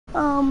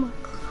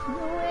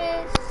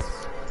Louis,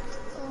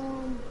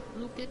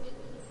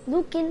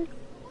 Lucan.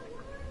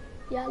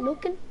 Yeah,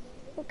 Lucan.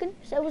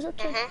 Say what's up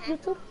to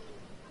YouTube.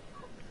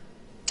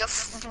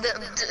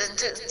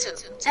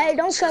 Hey,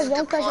 don't cuss,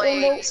 don't cuss, or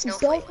no, don't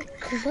play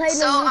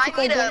So no I music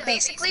or need don't a, cuss.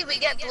 basically we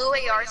get blue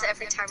ARs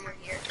every time we're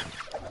here.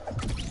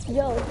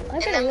 Yo, I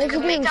got a And then we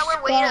legendary make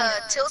our way scar.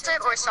 to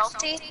Tilted or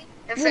Salty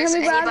if You hear there's me,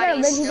 bro? I got a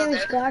anybody still legendary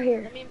there. scar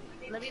here.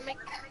 Let me make,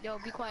 yo,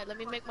 be quiet. Let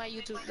me make my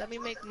YouTube, let me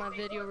make my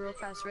video real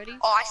fast. Ready?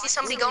 Oh, I see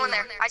somebody going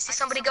there. I see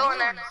somebody going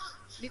there.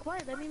 Be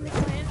quiet. Let me make my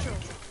intro.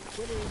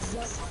 What is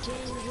up,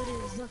 gang? What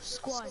is up,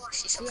 squad? I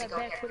see We somebody are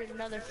going back there. with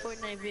another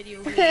Fortnite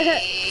video.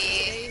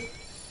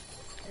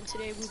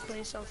 Today we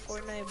playing some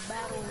Fortnite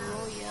Battle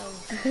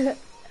Royale.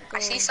 I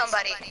see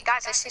somebody.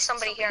 Guys, I see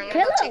somebody here. I'm gonna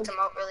Kill go him. take them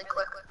out really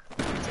quick.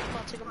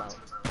 Check them out.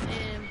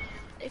 And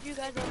if you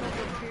guys don't know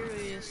the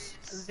previous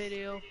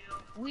video,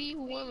 we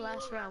won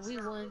last round. We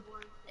won.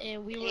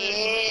 And we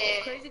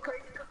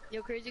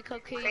were Crazy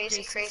Cupcake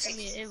just sent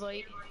me an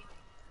invite.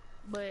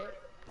 But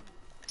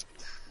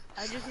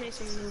I just made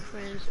some new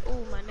friends.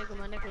 Oh, my nigga.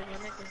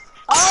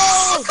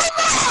 Oh, come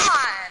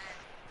on!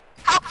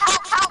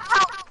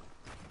 Help!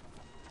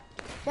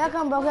 Here I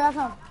come, bro. Here I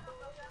come.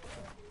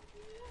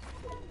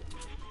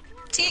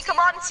 T, come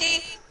on,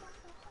 T.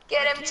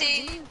 Get him,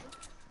 T.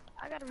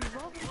 I got a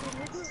revolver,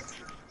 nigga.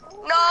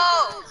 No!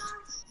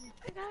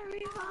 I got a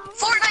revolver.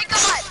 Fortnite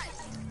God!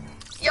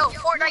 Yo,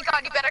 Fortnite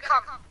God, you better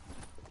come.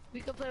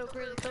 We can play with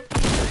Crazy Cupcake.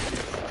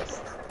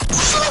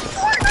 Oh,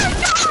 Fortnite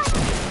God!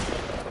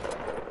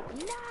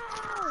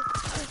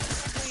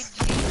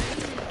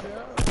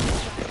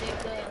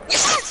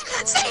 Yes!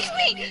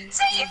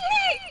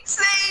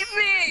 Save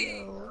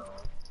me!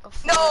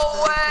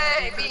 No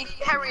way!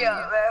 Hurry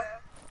up, man.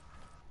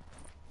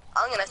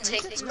 I'm gonna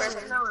take this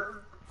person.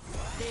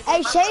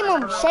 Hey, shame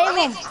him.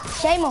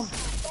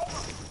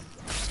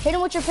 Hit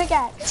him with your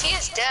pickaxe. He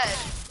is dead.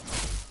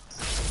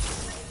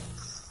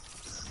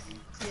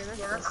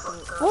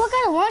 Oh, what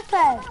kind of launch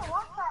pad?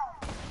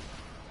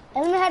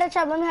 Hey, let me have a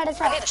trap.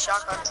 I need a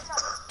shotgun.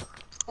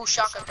 Ooh,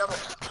 shotgun double.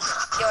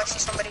 Yo, I see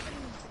somebody.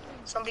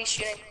 Somebody's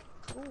shooting.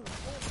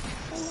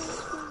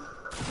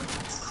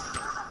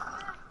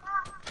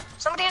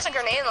 Somebody has a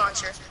grenade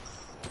launcher.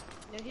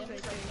 Yeah, he's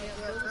right there.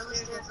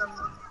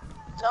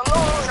 So I'm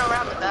going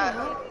around the back.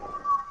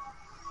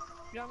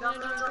 No,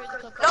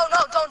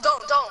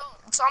 don't.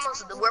 It's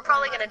almost, we're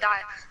probably gonna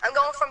die. I'm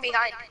going from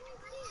behind.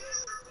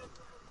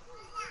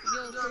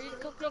 Yo, Crazy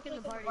Cupcake in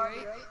the party,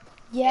 right?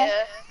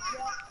 Yeah.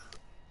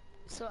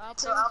 So I'll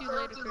play with you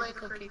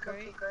later, Crazy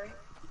Cupcake, right?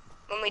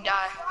 When we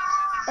die.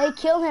 Hey,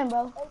 kill him,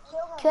 bro.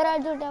 Kill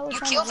that dude that was You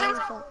trying killed to him?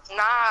 kill him.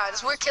 Nah,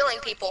 we're killing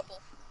people.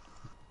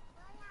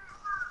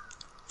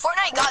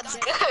 Fortnite God's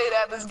good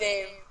at this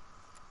game.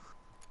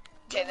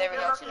 Okay, there we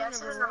go. I should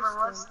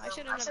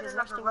have never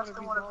rushed the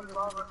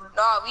revolver.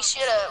 No, we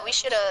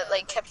should've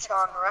like kept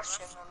on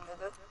rushing them,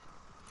 nigga.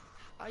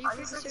 Are you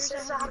freaking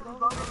serious? I have a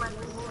revolver.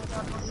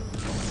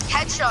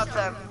 Headshot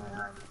them.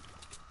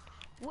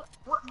 What?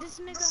 This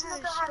nigga has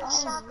a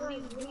shotgun.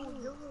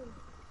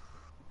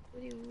 What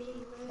do you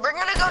mean? We're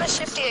gonna go to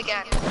Shifty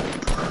again.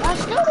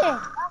 Let's do it.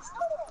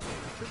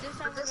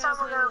 But this time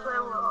we're gonna play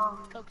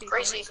with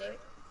Crazy.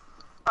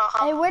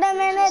 Hey, where that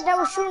man at that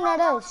was shooting at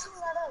us?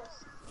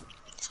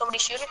 Somebody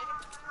shooting?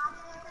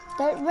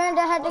 That man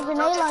that had the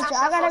grenade launcher.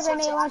 I got a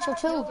grenade launcher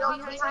too.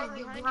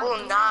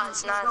 Oh, nah,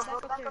 it's not.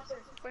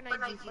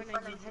 Fortnite G.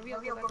 Hurry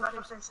up, go back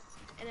upstairs.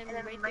 And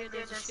then right there,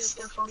 there's a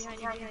shield potion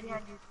behind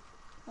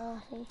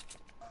you.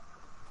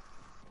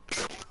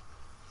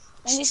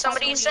 See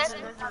somebody you said?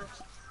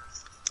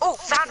 Oh,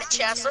 found a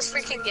chest. Let's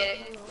freaking get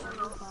it.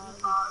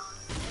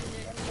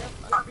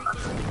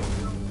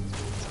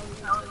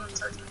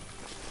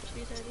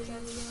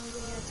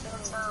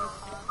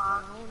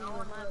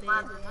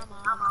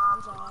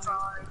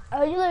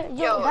 Oh,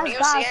 Yo, that's do you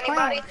God's see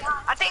anybody? plan.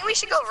 I think we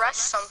should go rush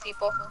some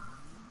people.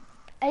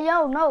 Hey,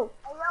 yo, no.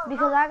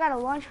 Because I got a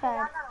launch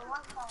pad.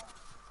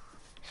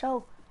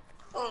 So.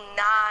 Ooh,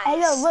 nice. Hey,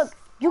 yo, look.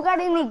 You got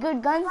any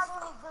good guns?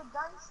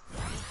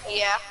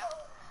 Yeah.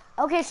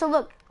 Okay, so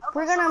look.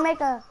 We're gonna make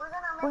a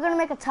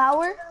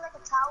tower.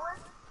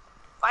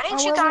 Why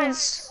didn't you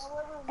guys?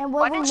 And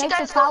Why when we didn't you make the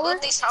guys go tower,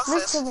 loot these houses?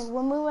 listen to me.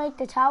 When we make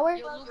the tower,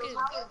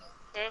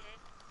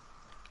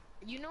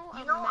 you know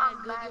I'm mad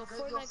good. Yo,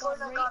 Fortnite got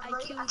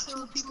great. I killed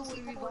 2 people with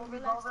a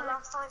revolver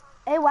last time.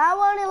 hey, why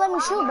won't it let me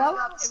shoot, bro?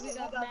 And we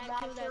got mad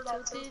killed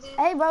at Tilted.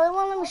 Hey, bro, it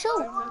won't let me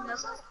shoot.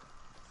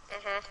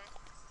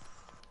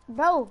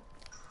 Bro.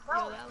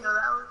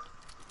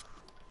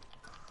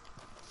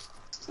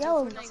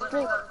 Yo,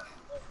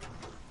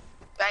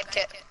 Back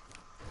kit.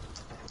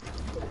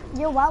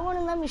 yo, why won't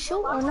it let me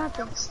shoot or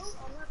nothing?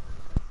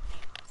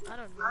 I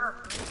don't know.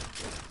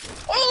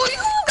 Oh, you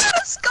got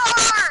a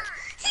scar!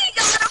 He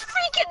got a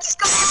freaking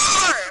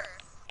scar!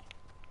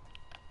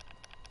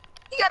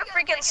 He got a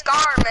freaking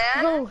scar,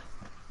 man. Who?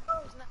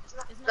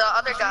 The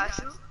other guy.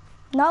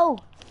 No,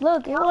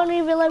 look, it won't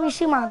even let me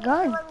shoot my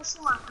gun.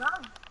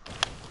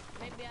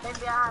 Maybe I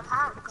have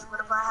hacks. What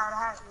if I had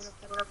hacks?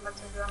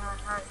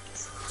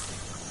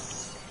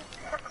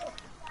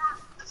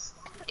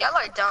 Yeah, I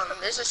like down.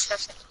 There's a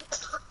chest.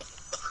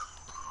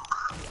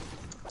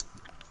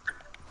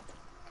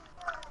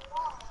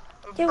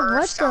 Yeah, what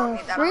Burst on the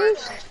me, that freak?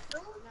 burst.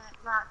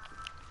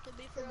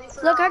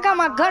 Look, I got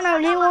my gun out.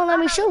 He won't let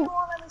me shoot.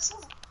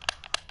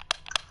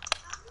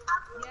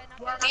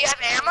 Do you have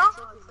ammo?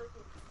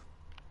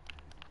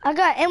 I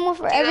got ammo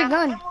for every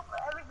gun.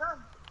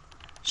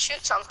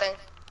 Shoot something.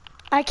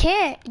 I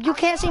can't. You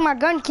can't see my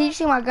gun. Can you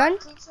see my gun?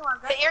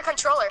 Hit your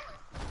controller.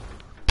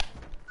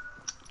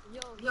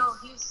 Yo,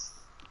 he's.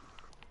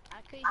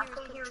 I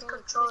could hear his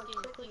controller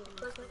clicking.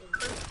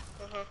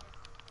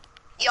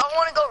 Y'all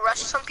want to go rush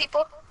some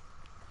people?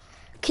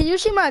 Can you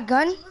see my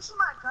gun?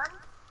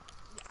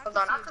 Hold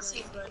on.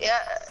 Yeah,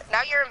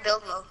 now you're in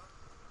build mode.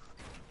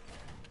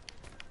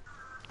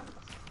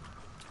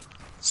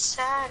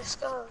 Sad as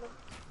go.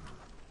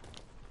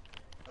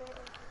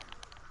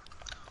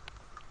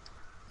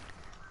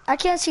 I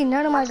can't see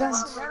none of my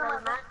guns.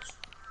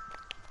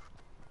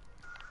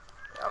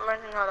 I'm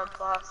running out of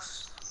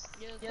blocks.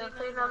 Yo,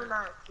 play another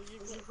night.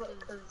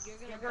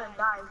 You're gonna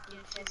die if you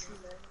can't shoot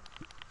it.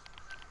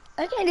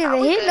 I can't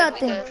even hit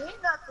nothing.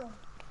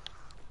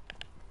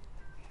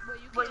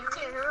 But you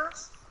can't hear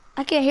us?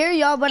 I can hear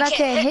y'all, but I You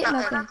can't hit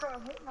nothing. nothing.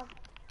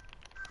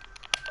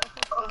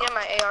 I'm getting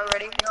my AR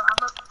ready.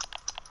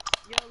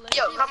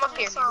 Yo, come up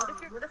here. Is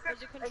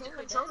your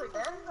controller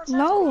dead?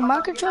 No,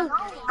 my controller.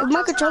 If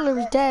my controller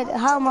is dead,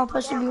 how am I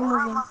supposed to be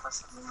moving?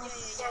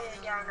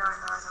 Yeah, I know.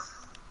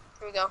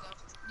 Here we go.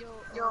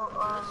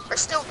 We're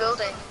still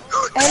building.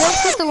 Hey,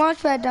 let's put the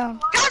launch pad down.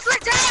 Guys, we're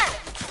dead!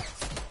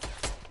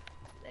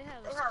 They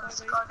have a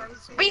scar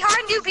base.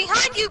 Behind you,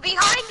 behind you,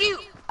 behind you!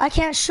 I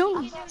can't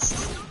shoot.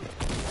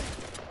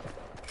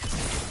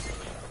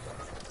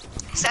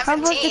 I'm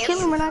supposed to kill 17.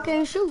 him when I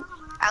can't shoot.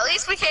 At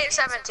least we came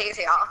 17th,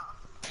 y'all.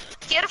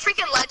 He had a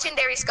freaking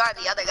legendary scar,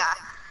 the other guy.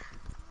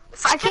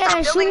 If I I kept on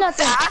can't shoot building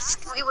nothing.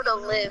 fast, we would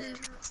have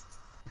lived.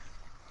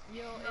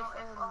 Yo,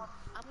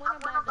 I'm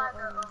gonna buy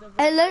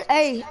the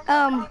Hey,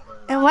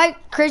 and white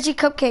crazy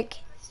cupcake.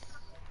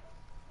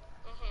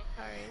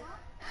 Alright.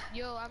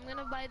 Yo, I'm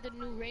gonna buy the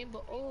new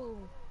rainbow. Oh,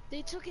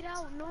 they took it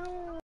out. No.